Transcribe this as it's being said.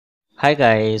Hi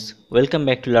guys, welcome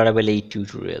back to Laravel 8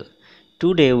 tutorial.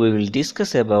 Today we will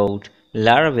discuss about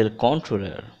Laravel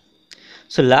controller.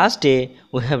 So last day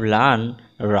we have learned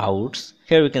routes.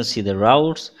 Here we can see the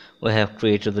routes. We have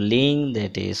created the link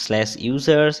that is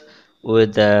 /users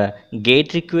with the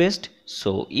GET request.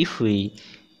 So if we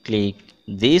click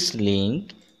this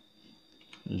link,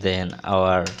 then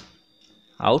our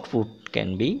output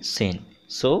can be seen.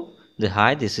 So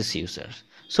this is users.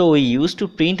 So we used to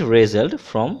print result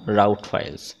from route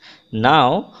files.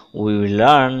 Now we will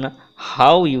learn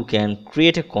how you can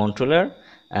create a controller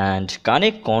and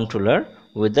connect controller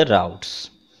with the routes.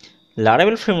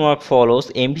 Laravel framework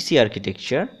follows MVC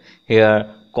architecture. Here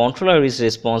controller is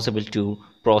responsible to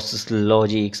process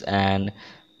logics and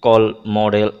call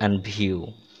model and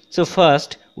view. So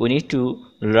first we need to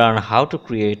learn how to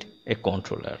create a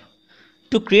controller.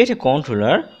 To create a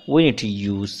controller, we need to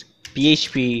use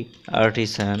PHP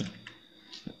artisan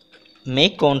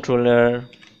make controller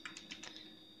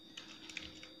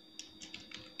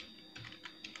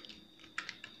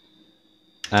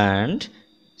and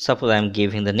suppose I am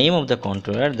giving the name of the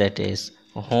controller, that is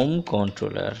home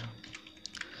controller.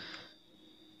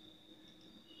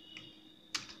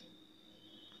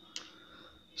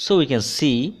 So we can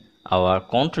see our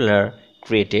controller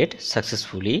created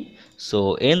successfully.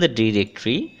 So in the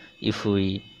directory, if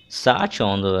we search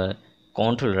on the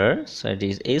controller, so it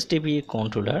is HTTP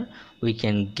controller, we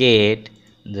can get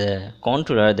the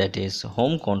controller that is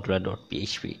home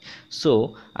controller.php.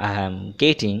 So I am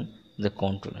getting the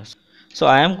controller. So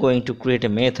I am going to create a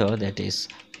method that is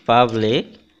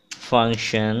public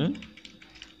function,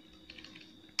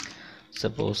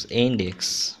 suppose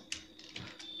index.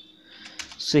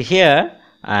 So here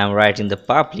I am writing the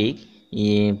public.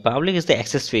 Public is the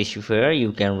access specifier.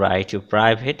 You can write your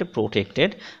private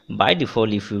protected. By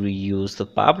default, if you use the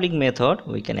public method,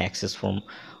 we can access from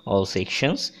all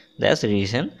sections. That's the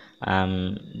reason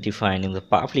I'm defining the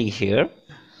public here.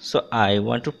 So I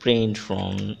want to print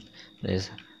from this: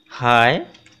 hi,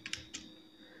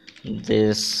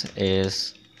 this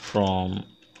is from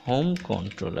home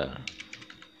controller.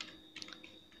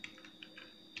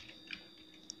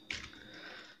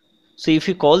 So if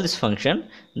you call this function,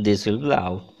 this will be the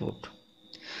output.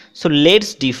 So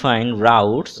let's define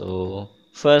routes. So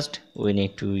first we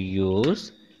need to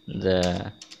use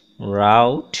the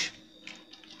route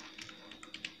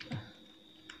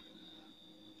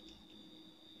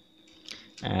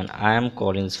and I am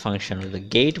calling this function with the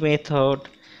get method,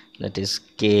 that is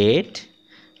get,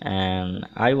 and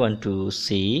I want to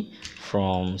see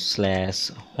from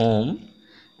 /home,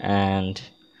 and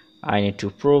I need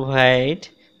to provide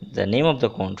the name of the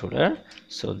controller,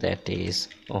 so that is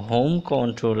a home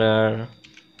controller,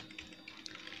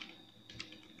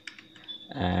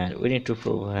 and we need to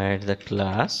provide the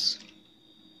class,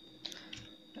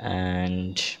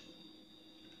 and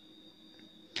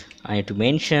I need to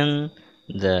mention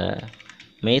the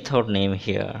method name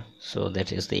here, so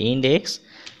that is the index.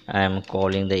 I am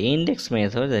calling the index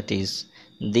method, that is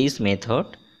this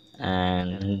method,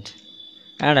 and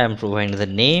I am providing the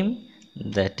name,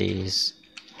 that is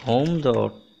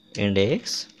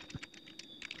home.index.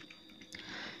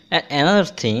 And another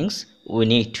things, we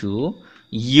need to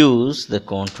use the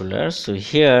controller. So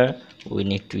here we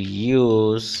need to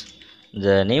use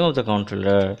the name of the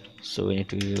controller, so we need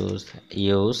to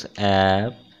use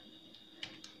app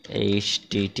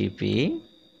http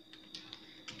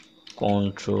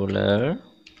controller,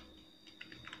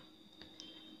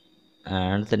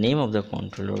 and the name of the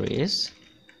controller is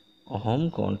home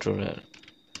controller.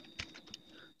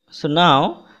 So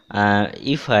now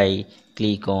if I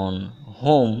click on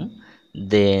home,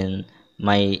 then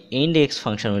my index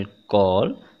function will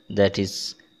call, that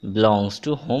is belongs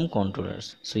to home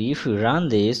controllers. So if we run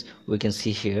this, we can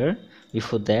see here.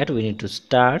 Before that, we need to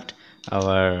start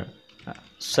our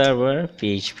server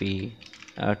PHP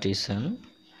artisan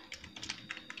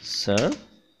serve,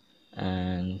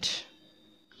 and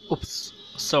oops,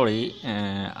 sorry,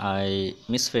 I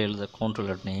misspelled the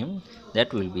controller name.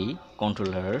 That will be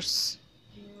controllers.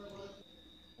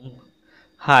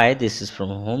 Hi, this is from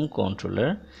home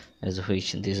controller, as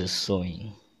which this is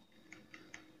showing.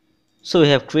 So we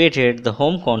have created the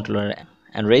home controller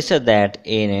and registered that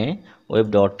in a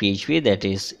web.php, that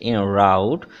is in a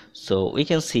route. So we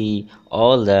can see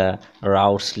all the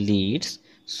routes leads.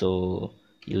 So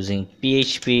using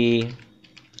PHP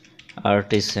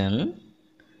artisan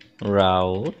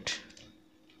route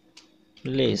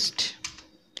list,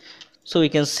 so we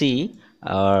can see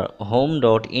our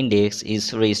home.index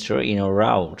is registered in our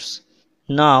routes.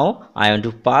 Now I want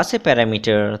to pass a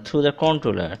parameter through the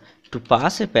controller. To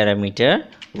pass a parameter,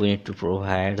 we need to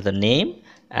provide the name,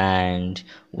 and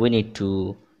we need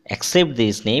to accept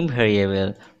this name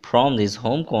variable from this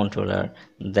home controller,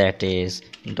 that is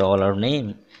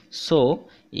 $name. So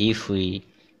if we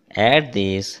add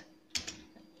this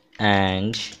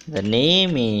and the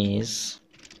name is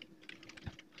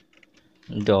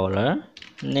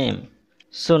 $name.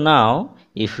 So now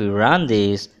if we run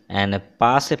this and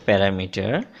pass a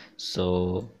parameter,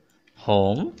 so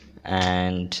home,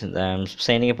 and I'm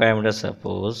sending a parameter,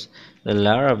 suppose the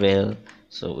Laravel,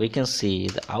 so we can see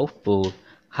the output,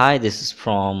 hi, this is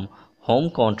from home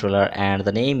controller and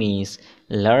the name is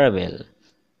Laravel.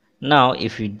 Now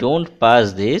if we don't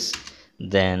pass this,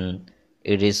 then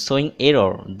it is showing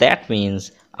error. That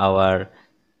means our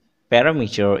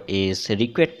parameter is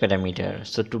required parameter.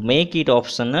 So to make it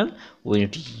optional, we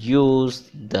need to use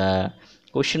the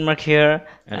question mark here,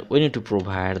 and we need to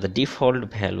provide the default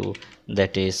value,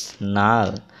 that is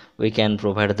null. We can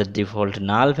provide the default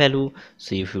null value.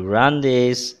 So if you run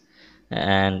this,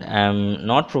 and I'm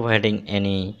not providing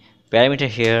any parameter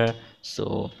here,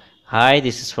 so hi,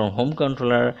 this is from home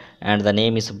controller and the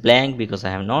name is blank because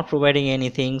I am not providing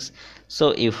anything.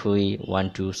 So if we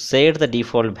want to set the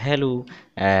default value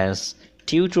as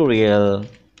tutorial,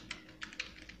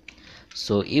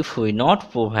 so if we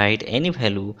not provide any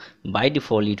value, by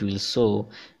default it will show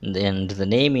then the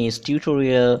name is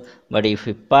tutorial. But if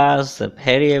we pass the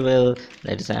variable,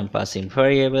 that is I am passing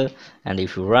variable, and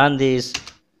if you run this,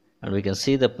 and we can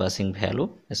see the passing value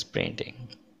is printing.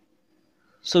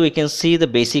 So we can see the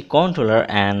basic controller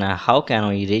and how can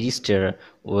we register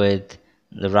with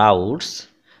the routes.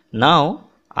 Now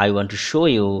I want to show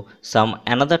you some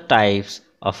another types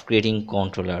of creating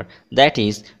controller, that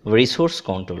is resource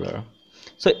controller.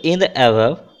 So in the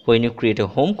above, when you create a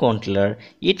home controller,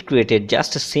 it created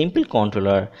just a simple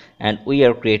controller, and we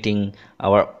are creating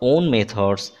our own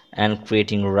methods and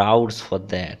creating routes for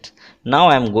that. Now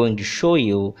I am going to show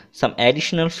you some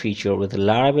additional feature with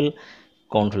Laravel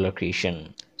controller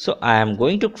creation. So I am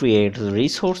going to create the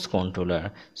resource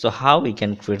controller. So how we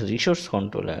can create a resource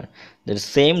controller? The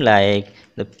same like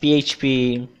the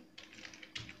PHP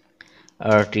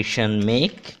artisan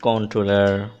make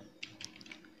controller.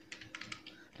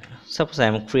 Suppose I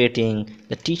am creating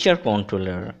the teacher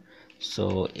controller.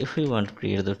 So if we want to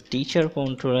create the teacher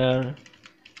controller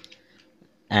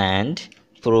and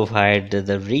provide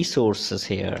the resources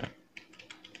here,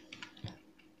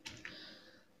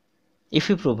 if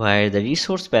we provide the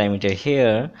resource parameter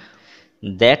here,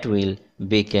 that will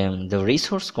become the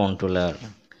resource controller.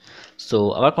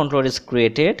 So our controller is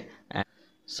created.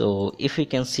 So if we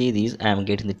can see this, I am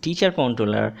getting the teacher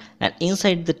controller, and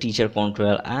inside the teacher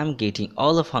controller I am getting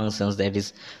all the functions, that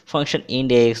is function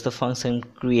index, the function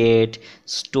create,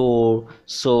 store,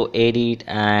 show, edit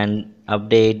and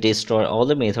update, destroy, all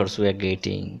the methods we are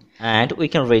getting. And we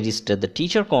can register the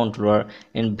teacher controller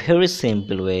in very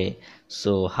simple way.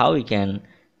 So how we can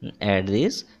add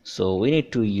this? So we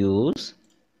need to use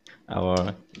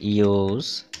our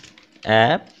use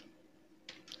app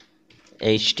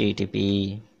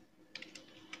http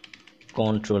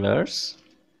controllers,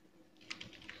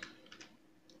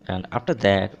 and after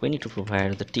that we need to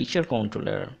provide the teacher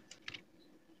controller.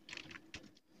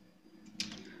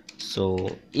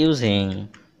 So using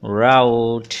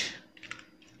route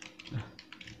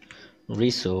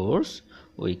resource,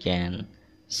 we can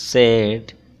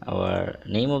set our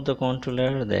name of the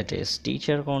controller, that is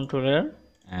teacher controller,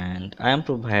 and I am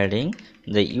providing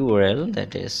the URL,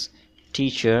 that is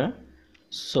teacher.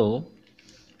 So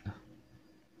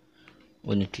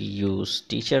we need to use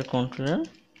teacher controller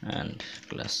and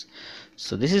class.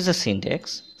 So this is the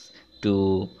syntax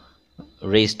to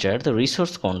register the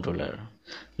resource controller.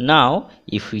 Now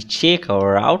if we check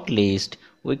our route list,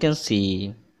 we can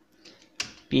see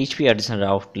PHP artisan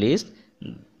route list.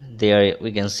 There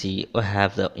we can see we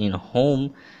have the in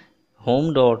home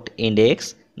dot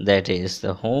index, that is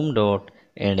the home dot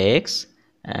index,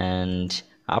 and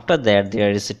after that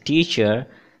there is a teacher,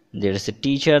 there is a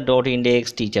teacher dot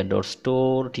index, teacher dot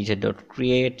store, teacher dot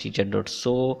create, teacher dot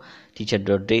show, teacher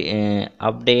dot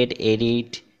update,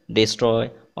 edit,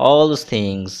 destroy, all those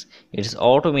things. It is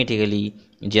automatically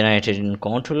generated in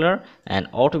controller and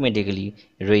automatically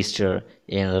register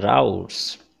in the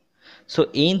routes. So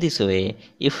in this way,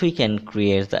 if we can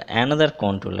create the another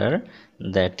controller,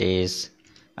 that is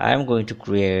I am going to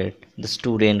create the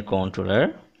student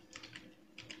controller.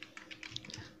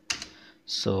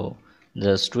 So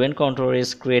the student controller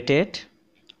is created.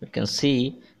 You can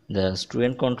see the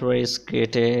student controller is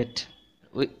created,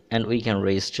 and we can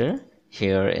register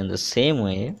here in the same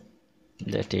way,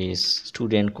 that is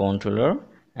student controller,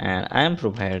 and I am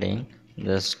providing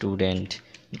the student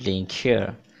link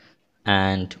here,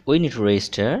 and we need to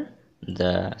register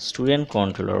the student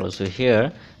controller also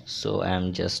here. So I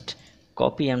am just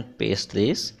copy and paste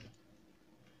this.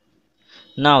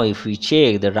 Now if we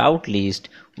check the route list,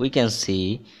 we can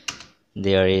see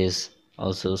there is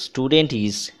also student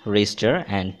is registered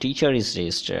and teacher is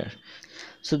registered.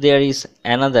 So there is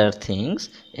another things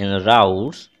in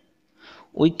routes.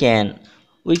 We can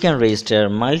register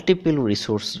multiple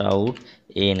resource route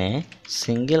in a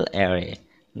single array.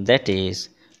 That is,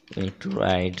 we need to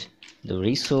write the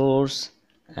resource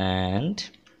and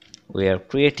we are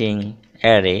creating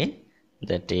array,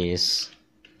 that is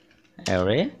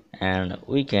array, and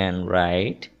we can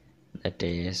write, that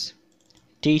is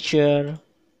teacher,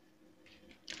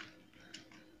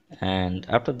 and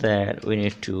after that we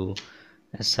need to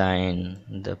assign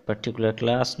the particular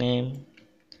class name,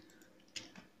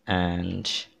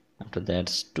 and after that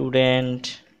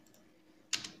student,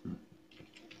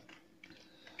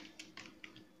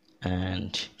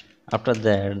 and after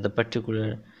that the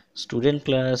particular student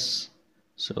class.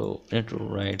 So we need to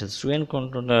write the student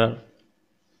controller.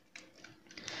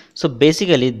 So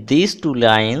basically these two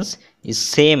lines is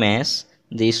same as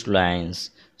these two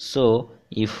lines. So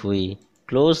if we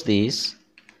close this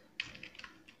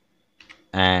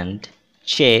and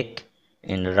check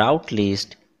in route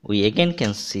list, we again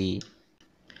can see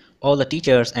all the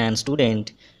teachers and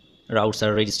student routes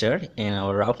are registered in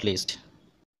our route list.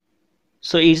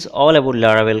 So it's all about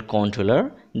Laravel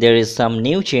controller. There is some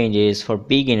new changes for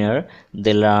beginner.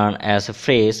 They learn as a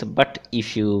phrase, but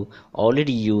if you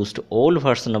already used old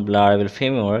version of Laravel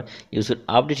framework, you should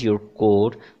update your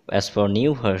code as per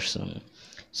new version.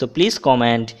 So please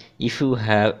comment if you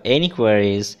have any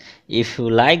queries. If you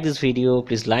like this video,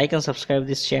 please like and subscribe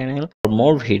this channel for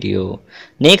more video.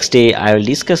 Next day I will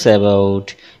discuss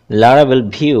about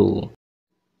Laravel View.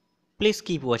 Please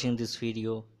keep watching this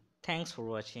video. Thanks for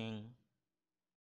watching.